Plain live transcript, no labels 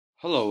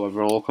Hello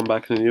everyone, welcome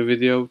back to a new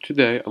video.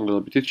 Today I'm going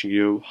to be teaching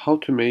you how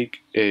to make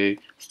a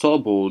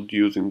Starboard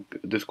using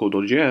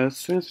node.js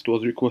since it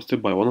was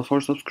requested by one of our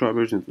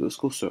subscribers in the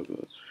Discord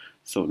server.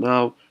 So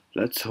now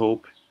let's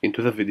hop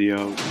into the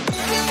video.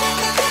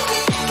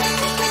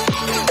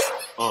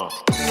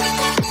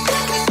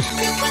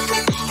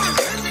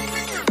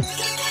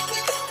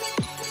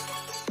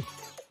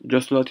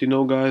 Just to let you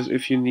know guys,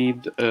 if you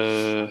need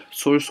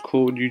source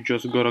code, you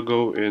just gotta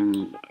go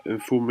in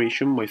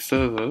information, my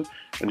server,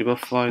 and you're gonna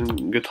find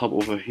GitHub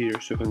over here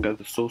so you can get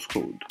the source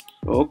code.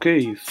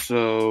 Okay,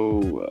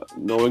 so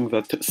knowing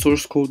that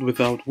source code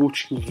without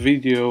watching the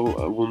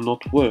video will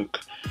not work.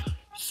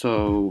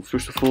 So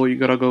first of all, you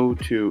gotta go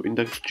to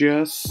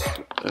index.js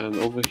and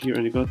over here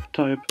and you gotta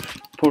type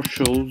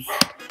partials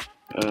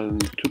and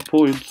 2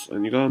 points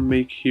and you gotta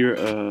make here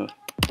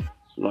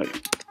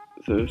like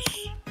this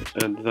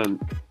and then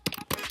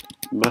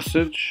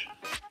message,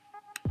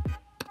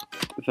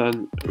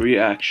 then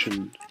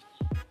reaction.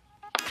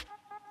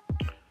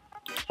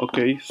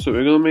 Okay, so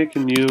we're gonna make a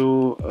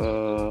new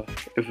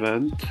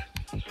event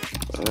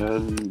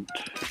and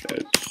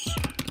it's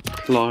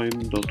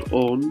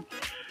client.on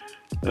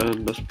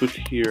and let's put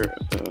here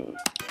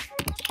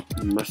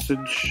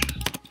message,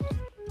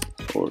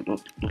 or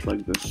not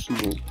like this,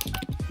 small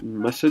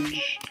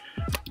message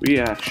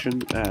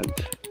reaction add.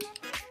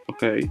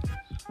 Okay,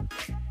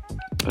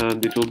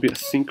 and it will be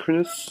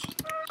asynchronous,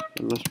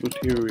 and let's put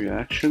here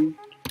reaction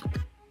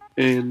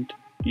and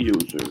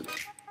user,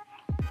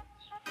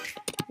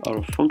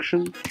 our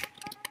function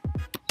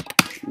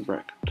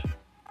bracket.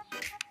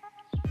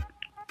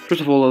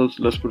 First of all,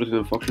 let's put it in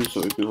a function,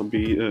 so it's gonna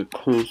be a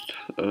const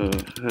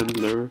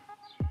handler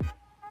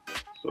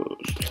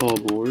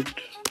starboard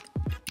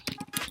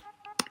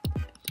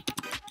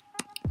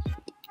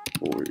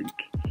board.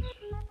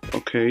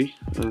 Okay,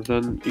 and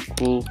then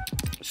equal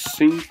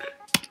sync,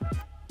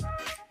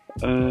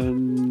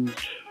 and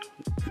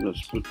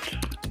let's put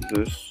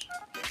this,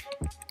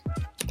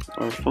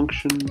 our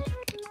function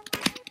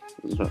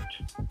that.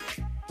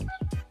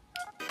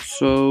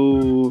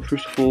 So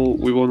first of all,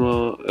 we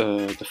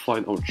wanna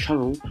define our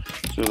channel,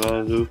 so we're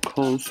gonna do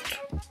const,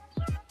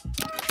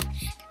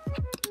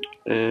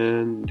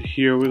 and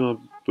here we're gonna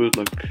put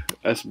like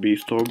sb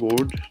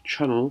starboard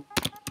channel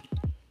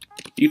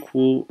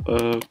equal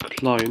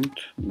client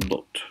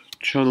dot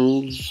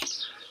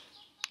channels,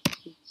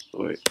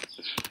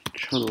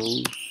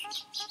 channels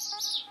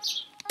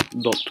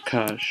dot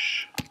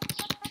cache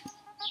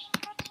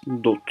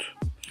dot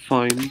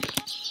find.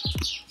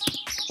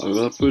 I'm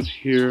gonna put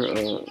here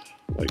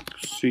like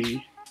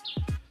c,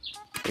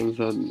 and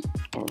then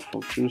our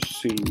function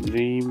c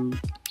name,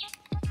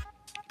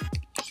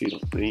 c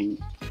dot name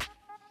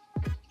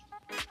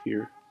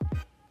here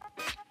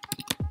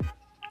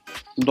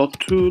dot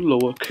to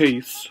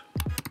lowercase.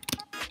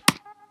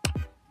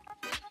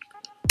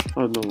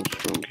 I don't know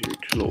what's wrong here.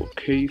 To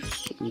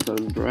lowercase, and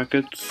then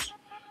brackets,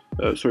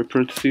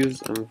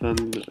 parentheses, and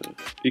then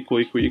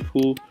equal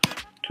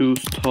to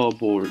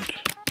starboard.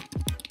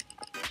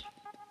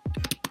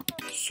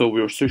 So we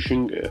are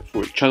searching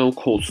for a channel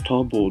called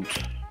Starboard.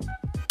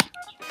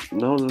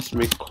 Now let's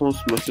make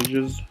const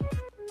messages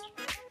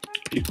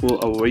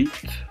equal await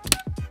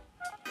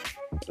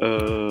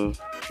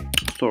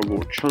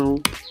starboard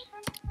channel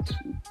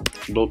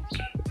dot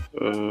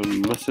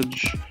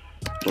message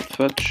dot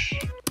fetch,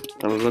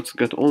 and let's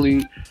get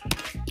only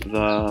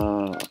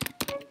the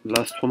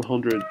last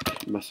 100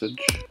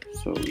 message,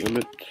 so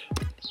limit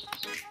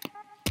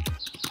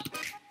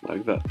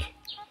like that.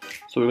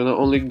 So we're gonna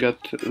only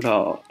get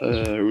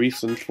the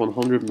recent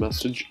 100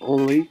 message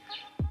only.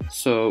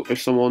 So if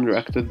someone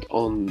reacted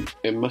on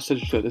a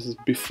message that is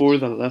before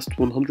the last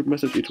 100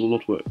 message, it will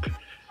not work.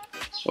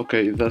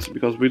 Okay, that's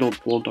because we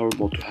don't want our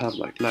bot to have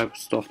like live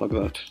stuff like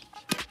that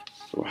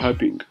or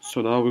hyping.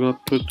 So now we're gonna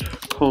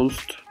put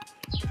const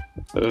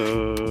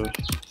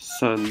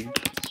send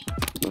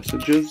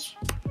messages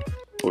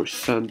or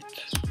sent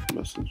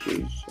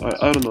messages.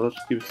 I don't know,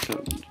 let's give it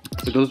send.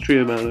 It doesn't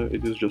really matter,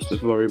 it is just a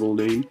variable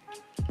name.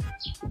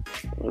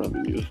 Or I've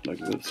been used like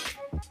this.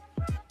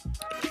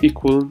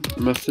 Equal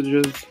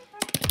messages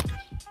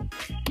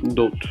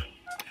dot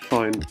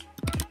find,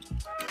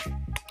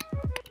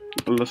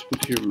 and let's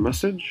put here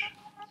message,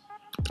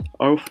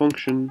 our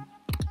function,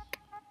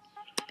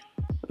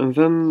 and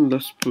then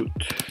let's put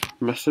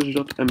message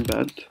dot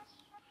embed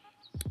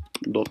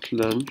dot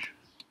lang.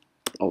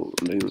 Oh,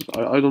 names.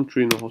 I don't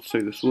really know how to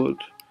say this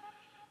word.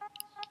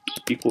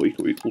 Equal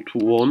to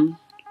 1,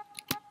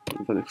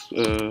 and then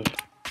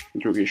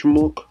interrogation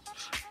mark.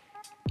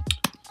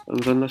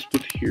 And then let's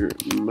put here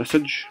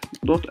message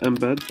dot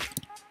embed.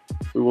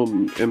 We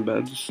want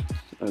embeds,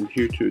 and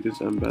here too it is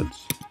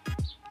embeds.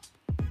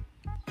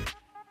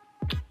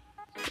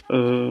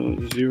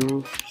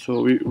 0.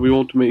 So we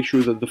want to make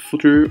sure that the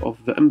footer of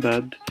the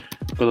embed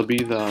is gonna be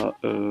the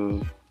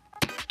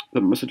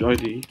message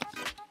ID.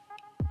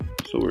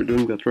 So we're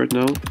doing that right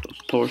now.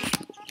 Starts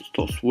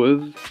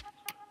with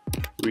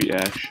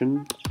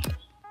reaction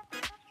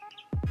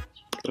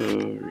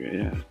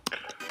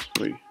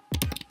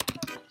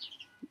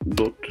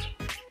dot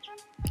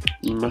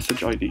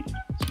message ID.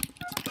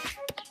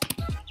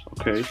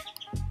 Okay,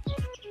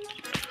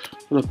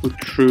 I'm gonna put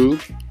true,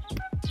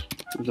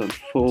 then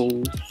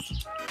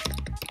false.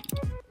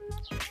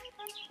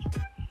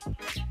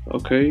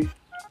 Okay,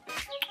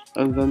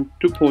 and then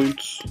 2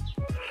 points,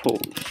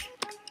 false.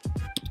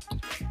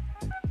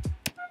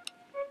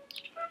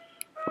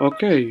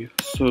 Okay,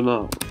 so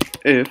now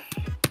if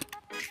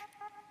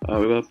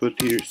we're gonna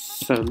put here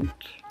send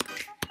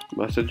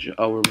message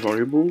our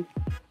variable,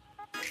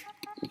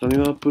 then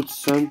we're gonna put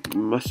send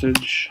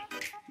message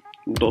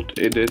dot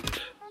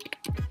edit.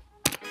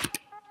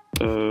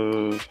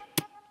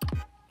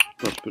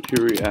 Let's put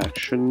here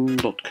reaction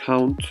dot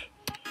count.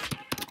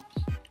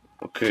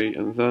 Okay,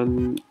 and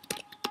then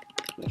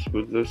let's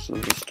put this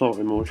as a star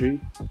emoji.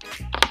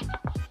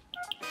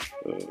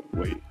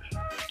 Wait,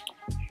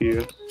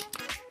 here.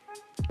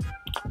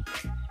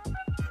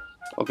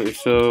 Okay,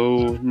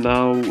 so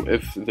now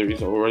if there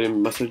is already a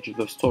message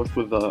that starts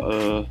with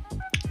the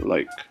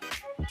like,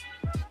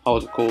 how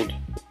is it called,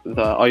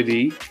 the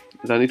ID,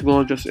 then it's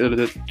gonna just edit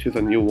it to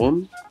the new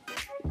one,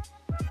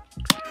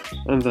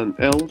 and then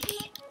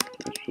else,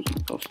 let's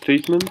put a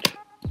statement.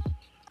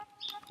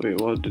 Wait,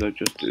 what did I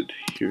just did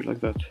here like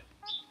that?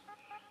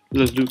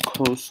 Let's do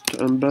const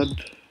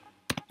embed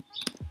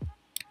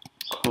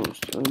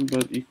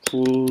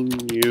equal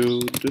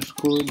new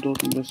discord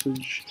dot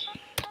message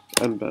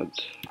embed.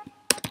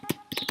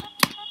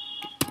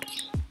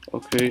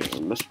 Okay,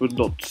 and let's put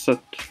dot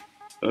set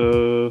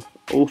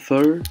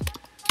author.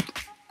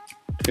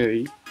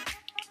 Okay,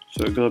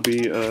 so it's gonna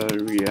be a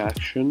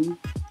reaction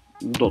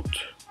dot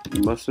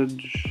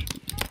message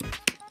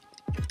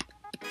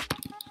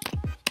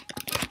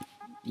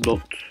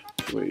dot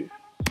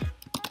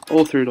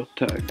author dot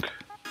tag.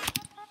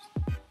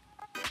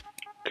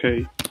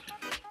 Okay,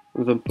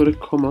 and then put a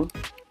comma.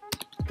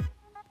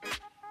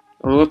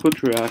 I'm gonna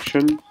put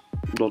reaction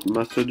dot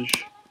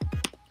message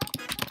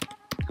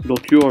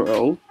dot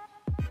URL,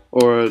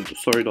 or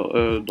sorry,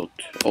 dot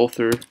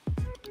author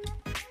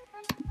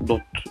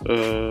dot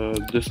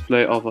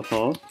display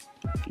avatar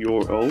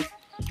URL,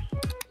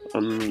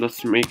 and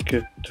let's make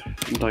it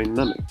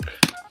dynamic.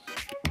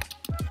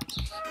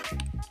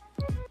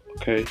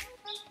 Okay,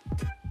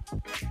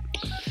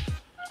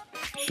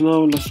 so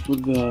now let's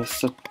put the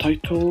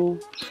subtitle,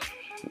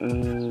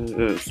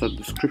 set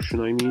description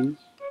I mean,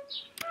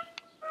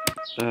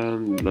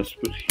 and let's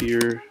put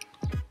here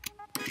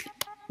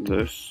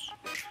this.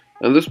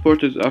 And this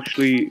part is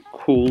actually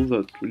cool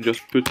that we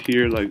just put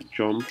here like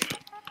jump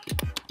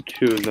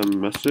to the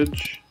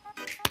message.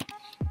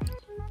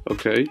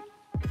 Okay,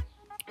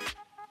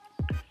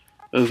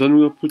 and then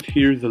we'll put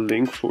here the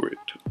link for it.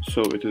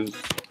 So it is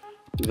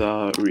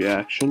the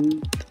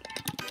reaction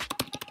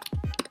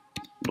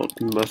dot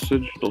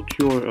message dot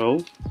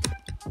URL.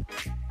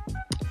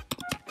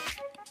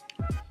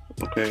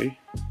 Okay,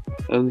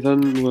 and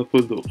then we'll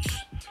put those.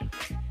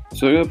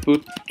 So I'm gonna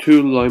put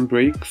 2 line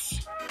breaks,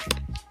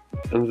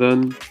 and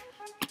then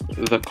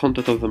the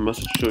content of the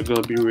message, so it's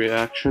gonna be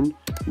reaction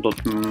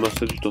dot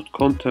message dot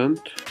content,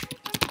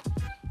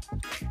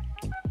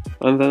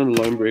 and then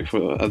line break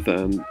for at the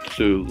end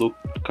to look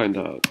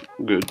kinda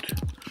good.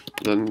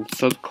 Then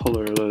set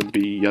color, let it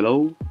be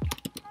yellow.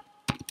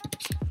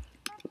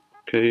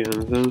 Okay,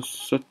 and then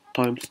set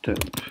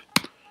timestamp.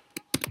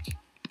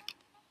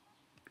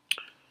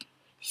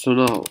 So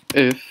now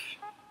if,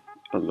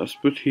 and let's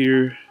put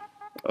here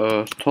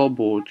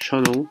Starboard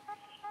channel,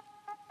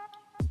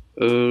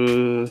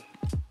 then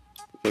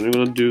we're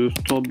gonna do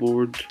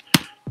Starboard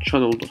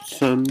channel dot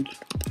send,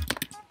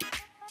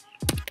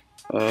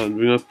 and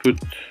we're gonna put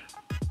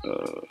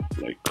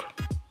like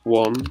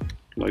 1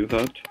 like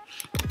that,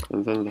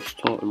 and then the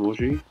star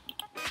emoji.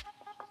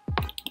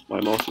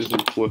 My mouse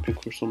isn't working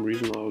for some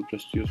reason, I'll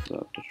just use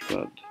that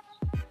touchpad.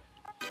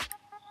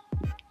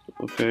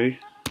 Okay,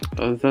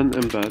 and then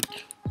embed.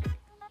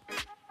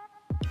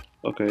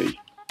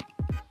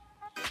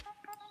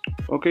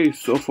 Okay,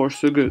 so far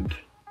so good.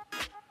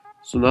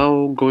 So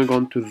now going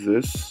on to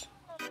this,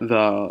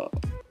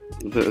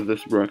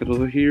 this bracket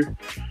over here.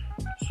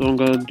 So I'm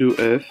gonna do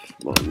if,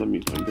 well, let me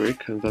line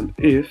break, and then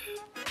if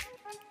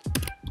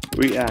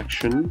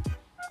reaction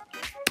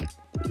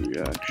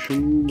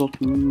dot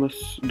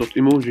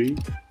emoji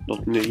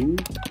dot name.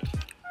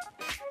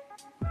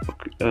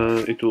 Okay,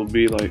 it will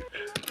be like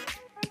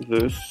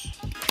this.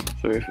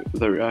 So if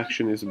the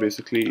reaction is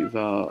basically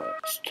the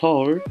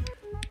star,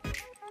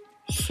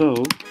 so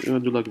you're gonna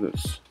do like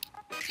this.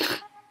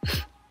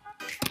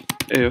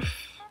 If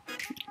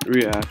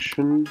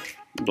reaction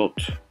dot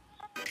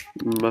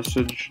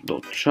message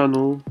dot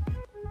channel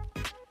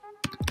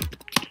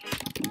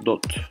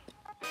dot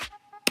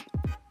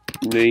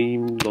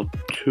name dot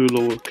 2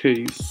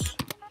 lowercase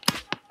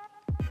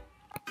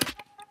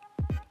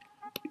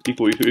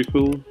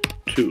equal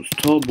to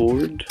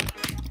Starboard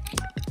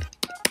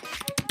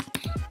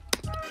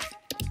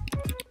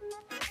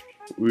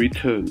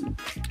return.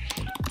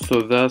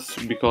 So that's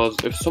because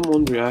if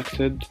someone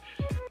reacted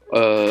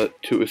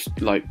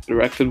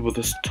reacted with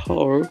a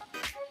star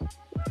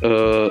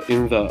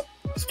in the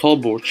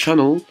Starboard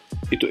channel,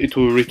 it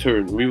will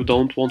return. We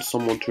don't want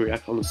someone to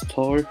react on a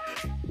star,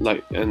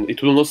 and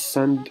it will not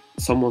send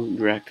someone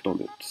reacted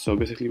on it. So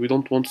basically, we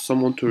don't want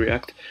someone to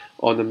react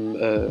on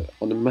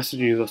a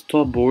message in the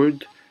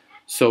starboard,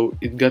 so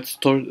it gets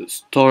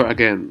star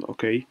again.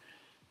 Okay,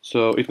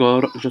 so it's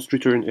gonna just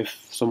return if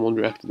someone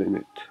reacted in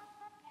it.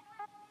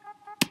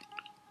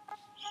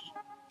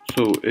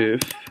 So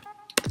if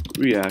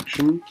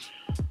reaction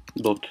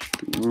dot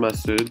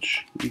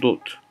message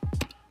dot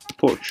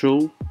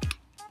partial,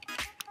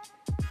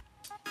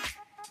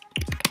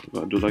 I'm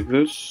gonna do like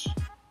this.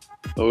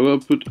 I'm gonna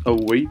put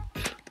await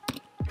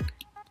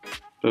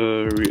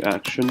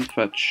reaction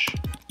fetch,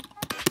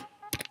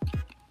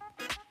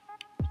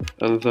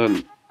 and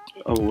then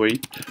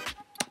await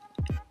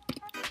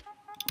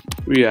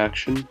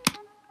reaction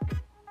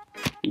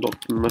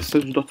dot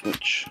message dot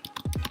fetch.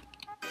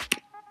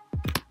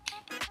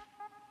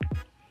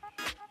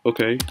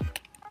 Okay,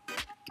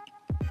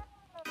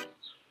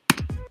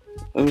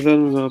 and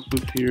then we're gonna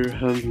put here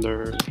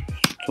handler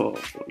stop,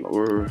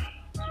 or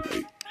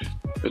like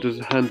it is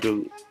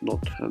handle,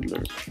 not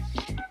handler.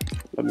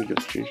 Let me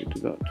just change it to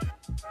that.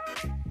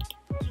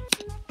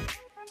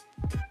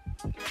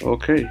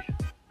 Okay,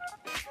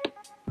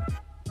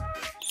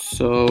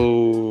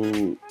 so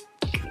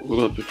we're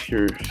gonna put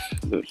here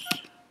this,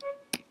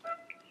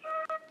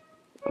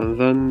 and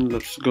then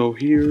let's go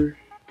here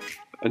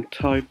and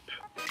type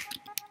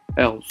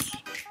else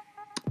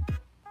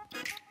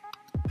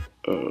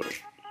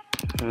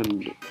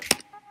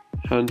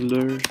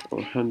handler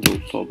or handle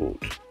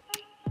Starboard.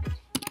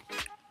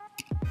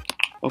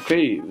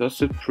 Okay,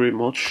 that's it pretty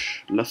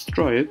much. Let's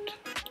try it.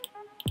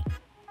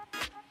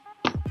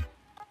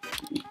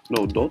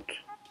 No dot.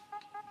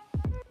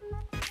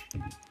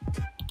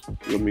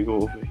 Let me go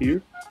over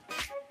here.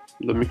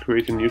 Let me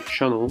create a new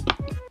channel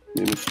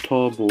named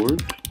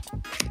Starboard.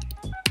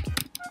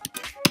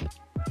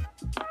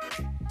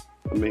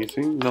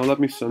 Amazing. Now let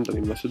me send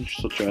any message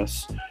such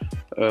as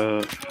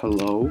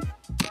hello.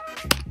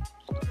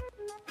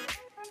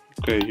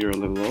 Okay, here a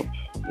level up.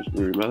 Doesn't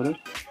really matter.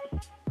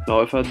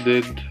 Now if I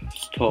did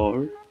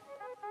star,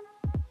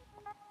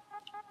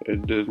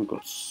 it didn't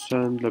got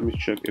sent. Let me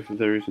check if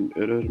there is an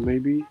error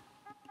maybe.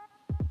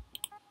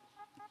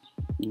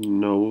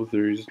 No,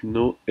 there is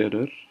no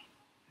error.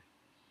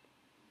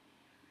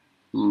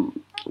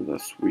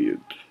 That's weird.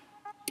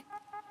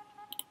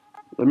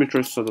 Let me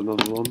try to send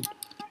another one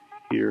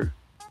here.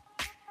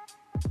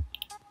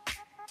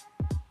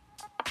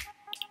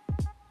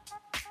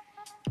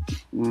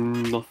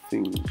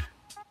 Nothing.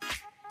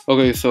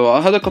 Okay, so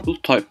I had a couple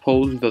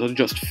typos that I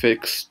just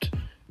fixed,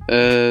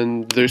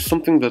 and there's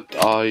something that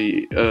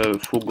I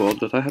forgot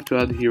that I have to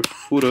add here: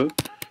 footer,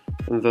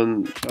 and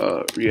then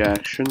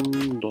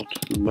reaction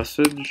dot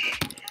message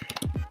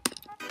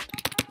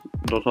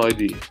dot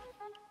id.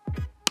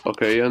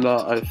 Okay, and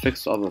I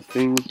fixed other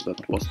things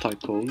that was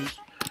typos.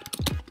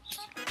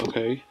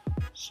 Okay,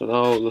 so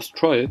now let's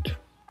try it.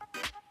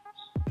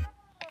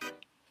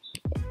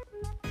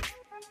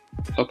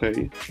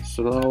 Okay,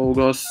 so now we're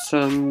gonna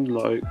send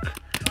like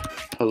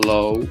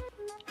hello.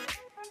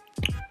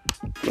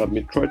 Let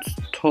me try to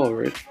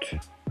store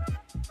it.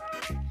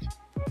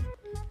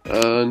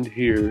 And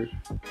here.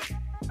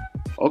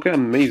 Okay,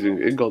 amazing,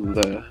 it got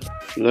there.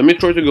 Let me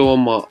try to go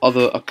on my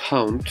other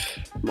account,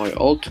 my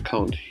alt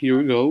account. Here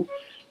we go.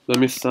 Let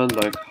me send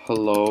like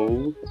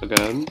hello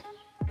again.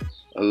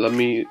 And let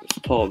me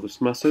store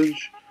this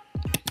message.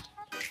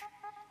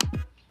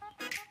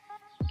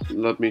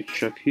 Let me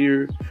check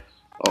here.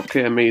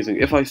 Okay, amazing.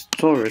 If I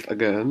store it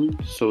again,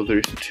 so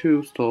there's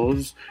 2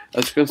 stores.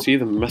 As you can see,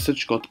 the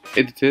message got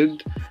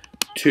edited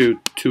to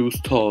 2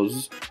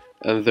 stores,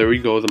 and there we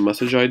go, the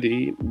message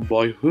ID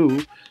by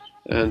who,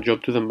 and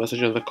jump to the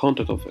message and the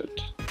content of it.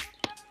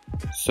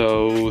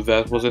 So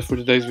that was it for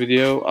today's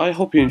video. I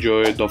hope you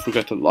enjoyed. Don't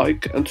forget to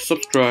like and to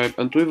subscribe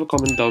and to leave a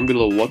comment down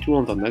below what you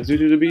want the next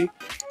video to be.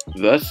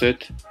 That's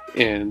it,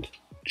 and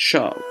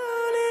ciao.